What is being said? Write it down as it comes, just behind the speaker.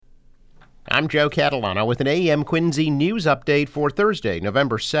I'm Joe Catalano with an AM Quincy news update for Thursday,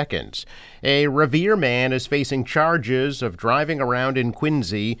 November 2nd. A Revere man is facing charges of driving around in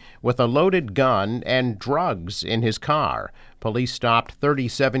Quincy with a loaded gun and drugs in his car. Police stopped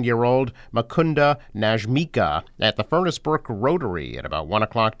 37-year-old Mukunda Najmika at the Furnace Brook Rotary at about 1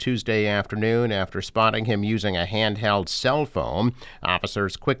 o'clock Tuesday afternoon after spotting him using a handheld cell phone.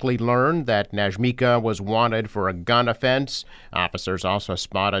 Officers quickly learned that Najmika was wanted for a gun offense. Officers also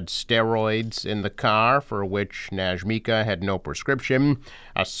spotted steroids in the car for which Najmika had no prescription.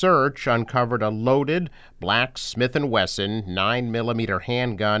 A search uncovered a loaded black Smith & Wesson 9mm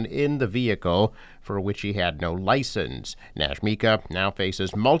handgun in the vehicle for which he had no license. Najmika now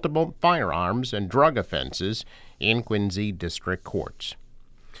faces multiple firearms and drug offenses in Quincy District Courts.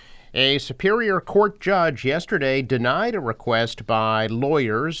 A Superior Court judge yesterday denied a request by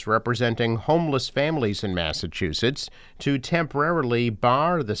lawyers representing homeless families in Massachusetts to temporarily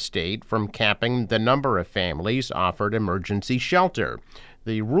bar the state from capping the number of families offered emergency shelter.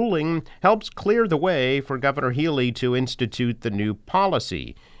 The ruling helps clear the way for Governor Healey to institute the new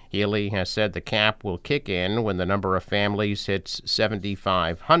policy. Healey has said the cap will kick in when the number of families hits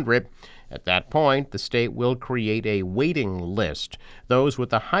 7,500. At that point, the state will create a waiting list. Those with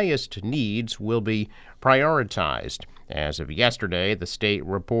the highest needs will be prioritized. As of yesterday, the state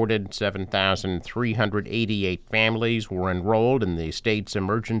reported 7,388 families were enrolled in the state's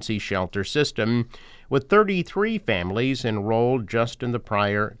emergency shelter system, with 33 families enrolled just in the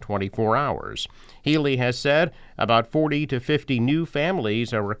prior 24 hours. Healey has said about 40 to 50 new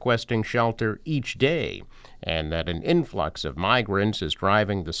families are requesting shelter each day, and that an influx of migrants is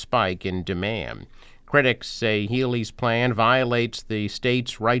driving the spike in demand. Critics say Healey's plan violates the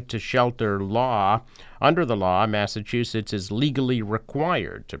state's right to shelter law. Under the law, Massachusetts is legally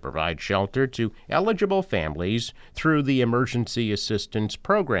required to provide shelter to eligible families through the Emergency Assistance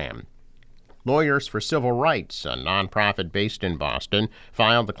Program. Lawyers for Civil Rights, a nonprofit based in Boston,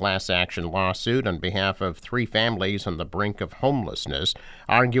 filed the class action lawsuit on behalf of 3 families on the brink of homelessness,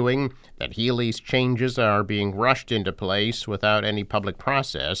 arguing that Healey's changes are being rushed into place without any public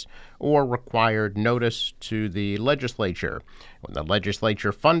process or required notice to the legislature. When the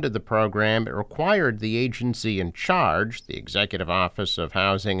legislature funded the program, it required the agency in charge, the Executive Office of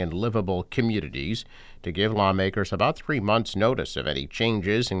Housing and Livable Communities, to give lawmakers about 3 months' notice of any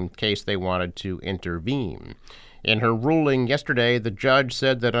changes in case they wanted to intervene. In her ruling yesterday, the judge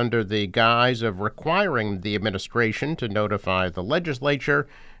said that under the guise of requiring the administration to notify the legislature,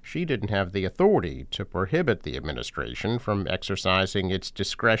 she didn't have the authority to prohibit the administration from exercising its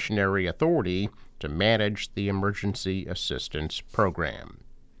discretionary authority to manage the emergency assistance program.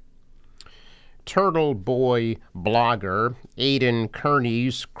 Turtleboy blogger Aidan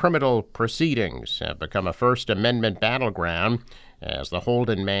Kearney's criminal proceedings have become a First Amendment battleground as the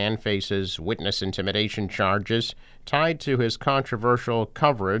Holden man faces witness intimidation charges tied to his controversial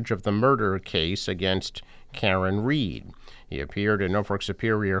coverage of the murder case against Karen Reed. He appeared in Norfolk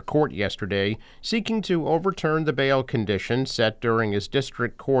Superior Court yesterday seeking to overturn the bail conditions set during his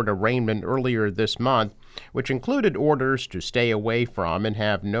district court arraignment earlier this month, which included orders to stay away from and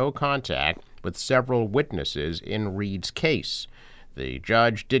have no contact with several witnesses in Reed's case. The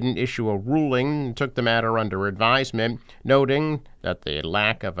judge didn't issue a ruling and took the matter under advisement, noting that the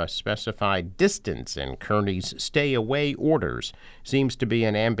lack of a specified distance in Kearney's stay-away orders seems to be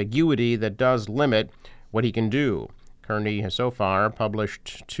an ambiguity that does limit what he can do. Kearney has so far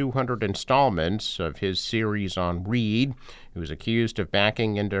published 200 installments of his series on Reed, who is accused of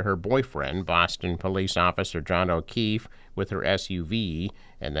backing into her boyfriend, Boston Police Officer John O'Keefe, with her SUV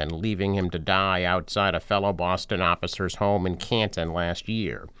and then leaving him to die outside a fellow Boston officer's home in Canton last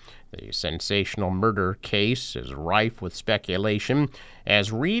year. The sensational murder case is rife with speculation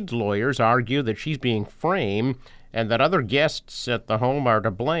as Reed's lawyers argue that she's being framed and that other guests at the home are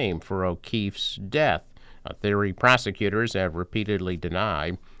to blame for O'Keefe's death, a theory prosecutors have repeatedly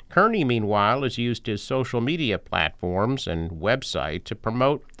denied. Kearney, meanwhile, has used his social media platforms and website to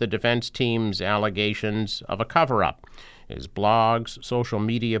promote the defense team's allegations of a cover-up. His blogs, social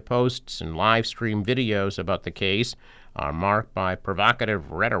media posts, and live stream videos about the case are marked by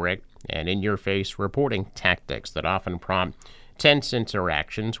provocative rhetoric and in-your-face reporting tactics that often prompt tense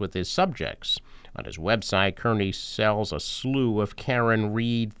interactions with his subjects. On his website, Kearney sells a slew of Karen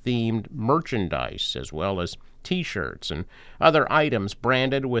Reed-themed merchandise, as well as T-shirts and other items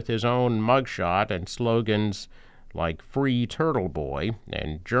branded with his own mugshot and slogans like "Free Turtleboy"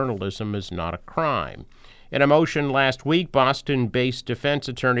 and "Journalism is not a crime." In a motion last week, Boston-based defense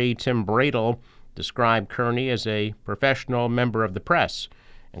attorney Tim Bradle described Kearney as a professional member of the press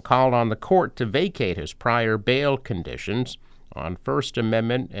and called on the court to vacate his prior bail conditions on First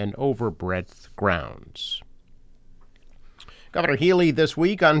Amendment and overbreadth grounds. Governor Healy this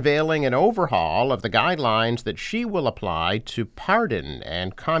week unveiling an overhaul of the guidelines that she will apply to pardon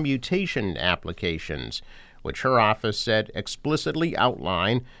and commutation applications, which her office said explicitly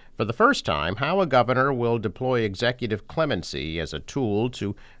outline for the first time how a governor will deploy executive clemency as a tool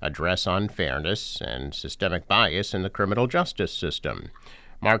to address unfairness and systemic bias in the criminal justice system.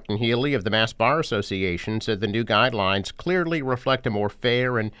 Martin Healy of the Mass Bar Association said the new guidelines clearly reflect a more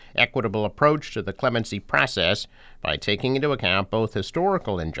fair and equitable approach to the clemency process by taking into account both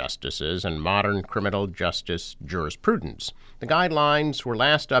historical injustices and modern criminal justice jurisprudence. The guidelines were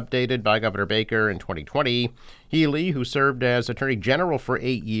last updated by Governor Baker in 2020. Healy, who served as Attorney General for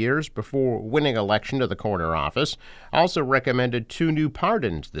 8 years before winning election to the coroner office, also recommended 2 new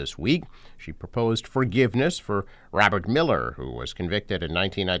pardons this week. She proposed forgiveness for Robert Miller, who was convicted in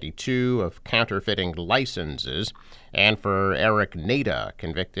 1992 of counterfeiting licenses, and for Eric Nada,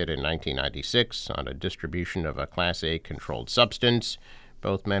 convicted in 1996 on a distribution of a Class A controlled substance.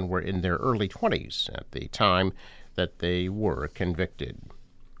 Both men were in their early 20s at the time that they were convicted.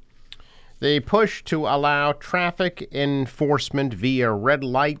 The push to allow traffic enforcement via red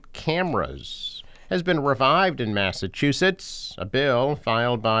light cameras has been revived in Massachusetts. A bill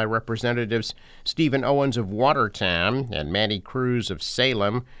filed by Representatives Stephen Owens of Watertown and Manny Cruz of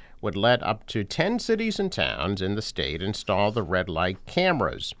Salem would let up to 10 cities and towns in the state install the red light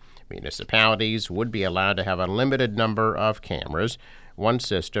cameras. Municipalities would be allowed to have a limited number of cameras, one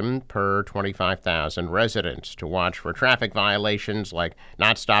system per 25,000 residents, to watch for traffic violations like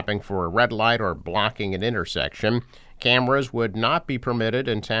not stopping for a red light or blocking an intersection. Cameras would not be permitted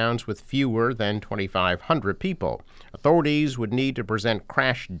in towns with fewer than 2,500 people. Authorities would need to present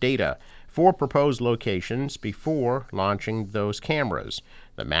crash data for proposed locations before launching those cameras.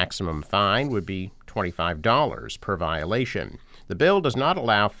 The maximum fine would be $25 per violation. The bill does not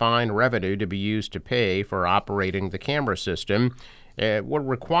allow fine revenue to be used to pay for operating the camera system. It would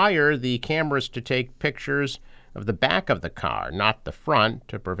require the cameras to take pictures of the back of the car, not the front,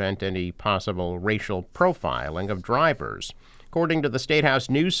 to prevent any possible racial profiling of drivers. According to the State House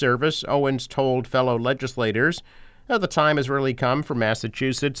News Service, Owens told fellow legislators the time has really come for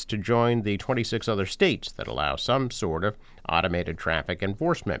Massachusetts to join the 26 other states that allow some sort of automated traffic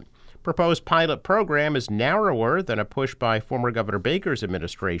enforcement. Proposed pilot program is narrower than a push by former Governor Baker's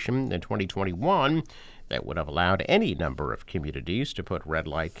administration in 2021 that would have allowed any number of communities to put red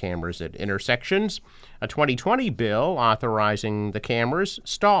light cameras at intersections. A 2020 bill authorizing the cameras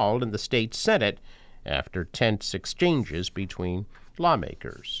stalled in the state Senate after tense exchanges between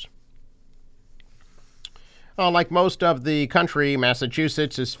lawmakers. Like most of the country,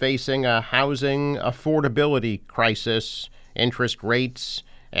 Massachusetts is facing a housing affordability crisis. Interest rates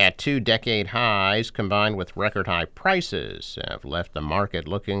at 2-decade highs, combined with record high prices, have left the market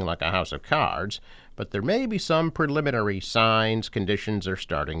looking like a house of cards. But there may be some preliminary signs conditions are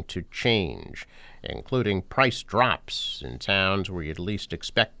starting to change, including price drops in towns where you'd least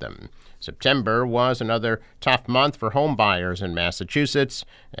expect them. September was another tough month for home buyers in Massachusetts,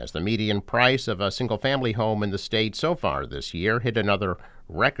 as the median price of a single-family home in the state so far this year hit another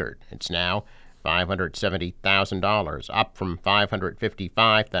record. It's now $570,000, up from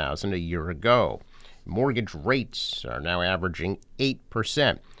 $555,000 a year ago. Mortgage rates are now averaging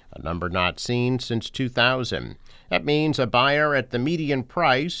 8%, a number not seen since 2000. That means a buyer at the median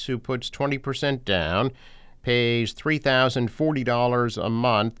price who puts 20% down pays $3,040 a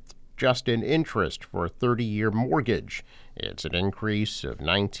month just in interest for a 30-year mortgage. It's an increase of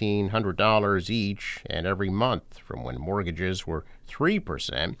 $1,900 each and every month from when mortgages were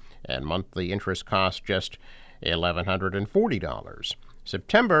 3% and monthly interest cost just $1,140.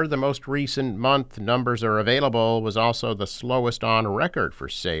 September, the most recent month numbers are available, was also the slowest on record for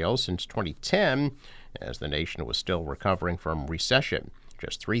sales since 2010, as the nation was still recovering from recession.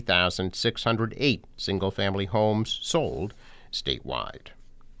 Just 3,608 single-family homes sold statewide.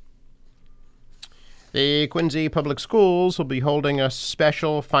 The Quincy Public Schools will be holding a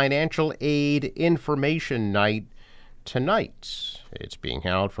special financial aid information night tonight. It's being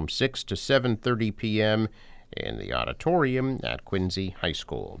held from 6 to 7:30 p.m. in the auditorium at Quincy High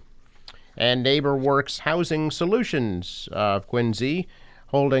School. And NeighborWorks Housing Solutions of Quincy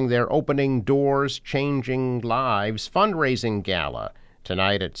holding their Opening Doors, Changing Lives fundraising gala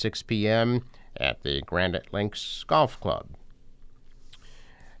tonight at 6 p.m. at the Granite Links Golf Club.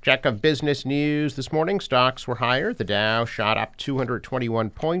 Check of business news this morning. Stocks were higher. The Dow shot up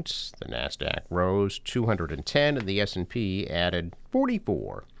 221 points. The Nasdaq rose 210, and the S&P added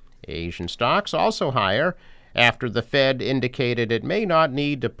 44. Asian stocks also higher after the Fed indicated it may not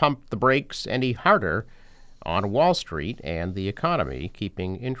need to pump the brakes any harder on Wall Street and the economy,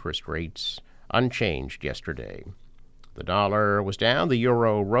 keeping interest rates unchanged yesterday. The dollar was down, the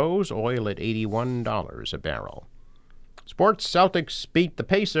euro rose, oil at $81 a barrel. Sports: Celtics beat the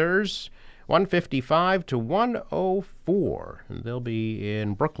Pacers 155 to 104. And they'll be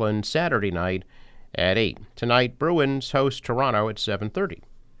in Brooklyn Saturday night at 8. Tonight, Bruins host Toronto at 7:30.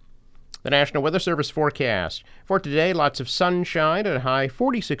 The National Weather Service forecast. For today, lots of sunshine at a high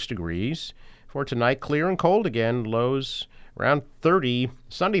 46 degrees. For tonight, clear and cold again, lows around 30.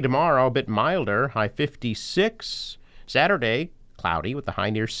 Sunday tomorrow, a bit milder, high 56. Saturday, cloudy with a high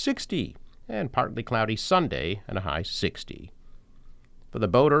near 60. And partly cloudy Sunday and a high 60. For the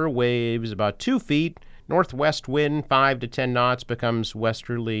boater, waves about 2 feet. Northwest wind 5 to 10 knots, becomes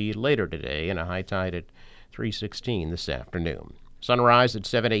westerly later today, and a high tide at 3:16 this afternoon. Sunrise at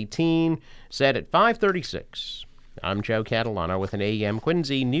 7:18, set at 5:36. I'm Joe Catalano with an AM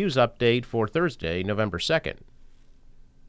Quincy news update for Thursday, November 2nd.